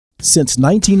Since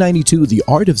 1992, the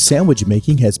art of sandwich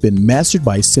making has been mastered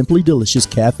by Simply Delicious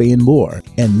Café More,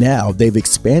 and now they've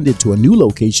expanded to a new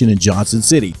location in Johnson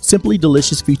City. Simply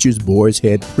Delicious features Boar's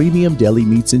Head premium deli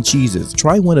meats and cheeses.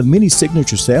 Try one of many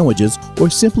signature sandwiches or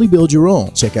simply build your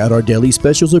own. Check out our deli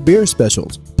specials or beer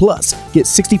specials. Plus, get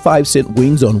 65-cent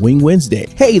wings on Wing Wednesday.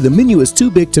 Hey, the menu is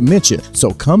too big to mention, so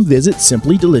come visit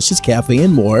Simply Delicious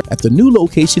Café More at the new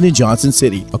location in Johnson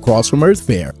City, across from Earth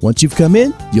Fair. Once you've come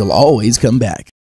in, you'll always come back.